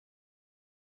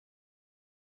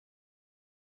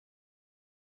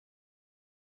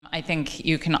I think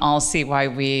you can all see why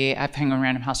we at Penguin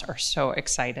Random House are so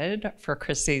excited for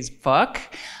Chrissy's book,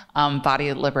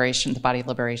 Body Liberation, the Body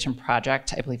Liberation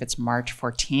Project. I believe it's March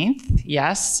 14th,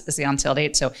 yes, is the on sale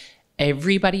date. So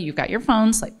everybody, you've got your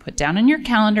phones, like put down in your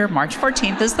calendar, March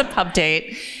 14th is the pub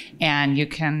date, and you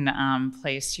can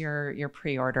place your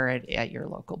pre-order at your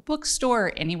local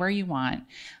bookstore, anywhere you want,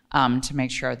 to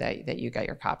make sure that you get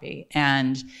your copy.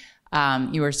 And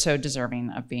you are so deserving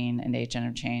of being an agent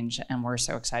of change, and we're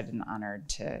so excited and honored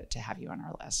to have you on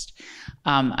our list.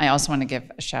 I also want to give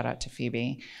a shout out to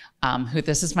Phoebe, who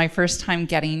this is my first time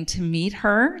getting to meet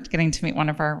her, getting to meet one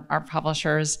of our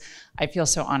publishers. I feel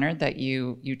so honored that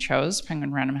you chose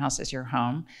Penguin Random House as your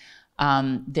home.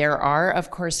 There are, of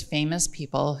course, famous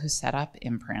people who set up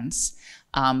imprints,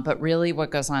 but really what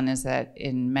goes on is that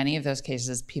in many of those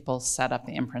cases, people set up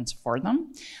the imprints for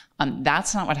them.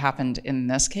 That's not what happened in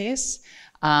this case.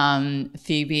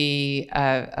 Phoebe,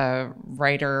 a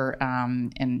writer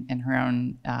in her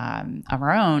own, of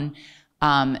her own,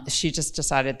 she just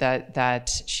decided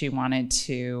that she wanted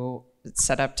to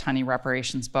set up tiny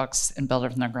reparations books and build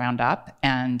it from the ground up.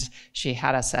 And she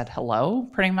had us at hello,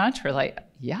 pretty much. We're like,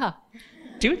 yeah,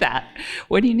 do that.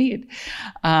 What do you need?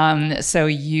 So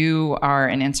you are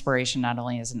an inspiration, not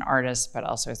only as an artist, but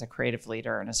also as a creative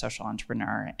leader and a social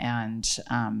entrepreneur. And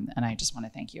I just want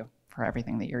to thank you for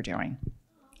everything that you're doing.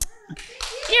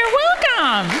 You're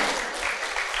welcome.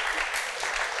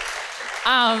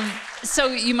 So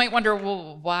you might wonder,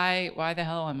 well, why the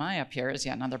hell am I up here as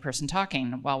yet another person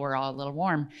talking while we're all a little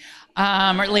warm? Or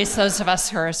at least those of us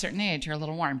who are a certain age are a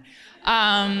little warm.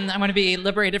 I want to be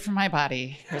liberated from my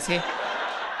body, Chrissy.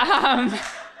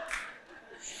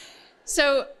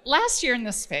 So last year in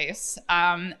this space,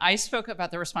 I spoke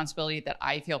about the responsibility that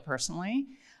I feel personally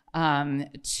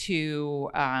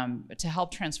to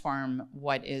help transform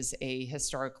what is a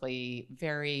historically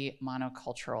very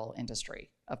monocultural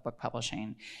industry of book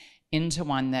publishing into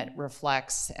one that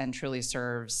reflects and truly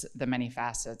serves the many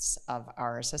facets of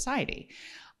our society.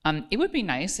 It would be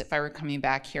nice if I were coming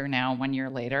back here now 1 year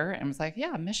later and was like,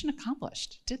 yeah, mission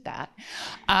accomplished, did that.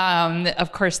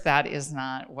 Of course, that is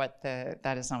not what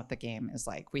the game is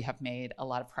like. We have made a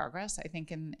lot of progress, I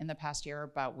think, in the past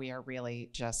year, but we are really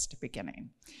just beginning.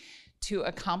 To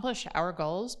accomplish our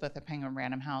goals, both at Penguin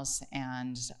Random House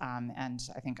and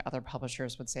I think other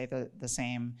publishers would say the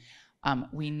same,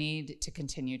 we need to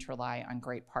continue to rely on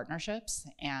great partnerships.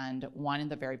 And one of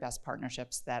the very best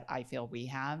partnerships that I feel we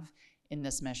have in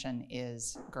this mission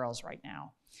is Girls Right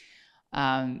Now.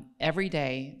 Every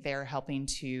day, they're helping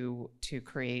to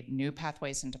create new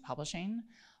pathways into publishing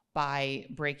by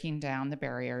breaking down the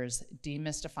barriers,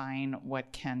 demystifying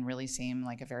what can really seem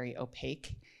like a very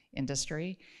opaque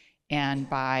industry, and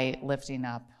by lifting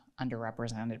up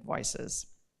underrepresented voices.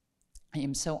 I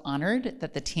am so honored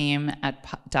that the team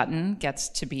at Dutton gets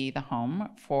to be the home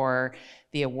for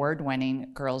the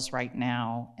award-winning Girls Right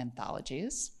Now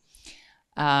anthologies.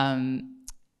 The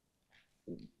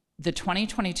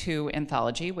 2022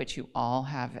 anthology, which you all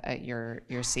have at your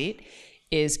seat,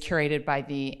 is curated by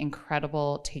the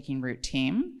incredible Taking Root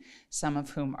team, some of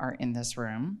whom are in this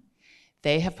room.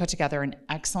 They have put together an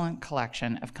excellent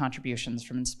collection of contributions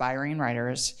from inspiring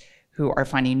writers who are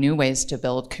finding new ways to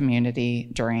build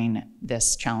community during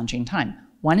this challenging time.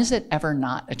 When is it ever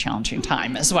not a challenging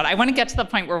time is what I want to get to the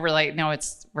point where we're like, no,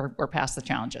 we're past the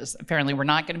challenges. Apparently we're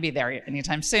not going to be there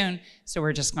anytime soon, so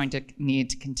we're just going to need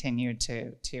to continue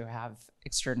to have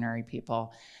extraordinary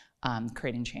people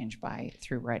creating change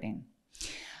through writing.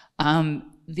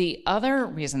 The other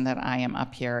reason that I am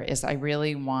up here is I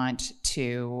really want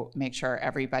to make sure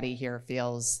everybody here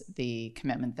feels the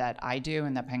commitment that I do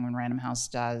and that Penguin Random House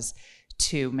does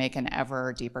to make an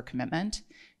ever deeper commitment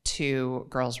to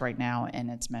Girls Right Now and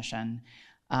its mission.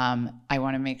 I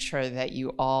want to make sure that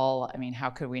you all, I mean, how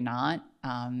could we not?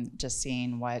 Just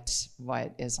seeing what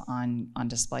is on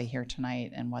display here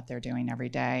tonight and what they're doing every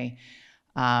day.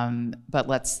 But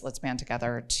let's band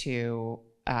together to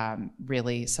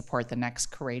really support the next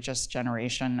courageous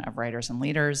generation of writers and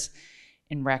leaders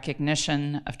in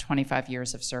recognition of 25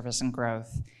 years of service and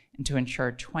growth, and to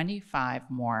ensure 25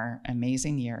 more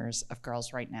amazing years of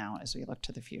Girls Right Now as we look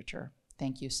to the future.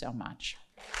 Thank you so much.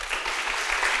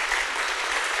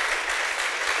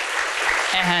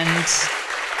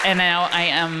 And now I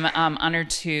am honored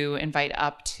to invite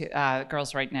up to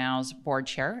Girls Right Now's board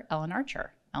chair, Ellen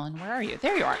Archer. Ellen, where are you?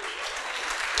 There you are.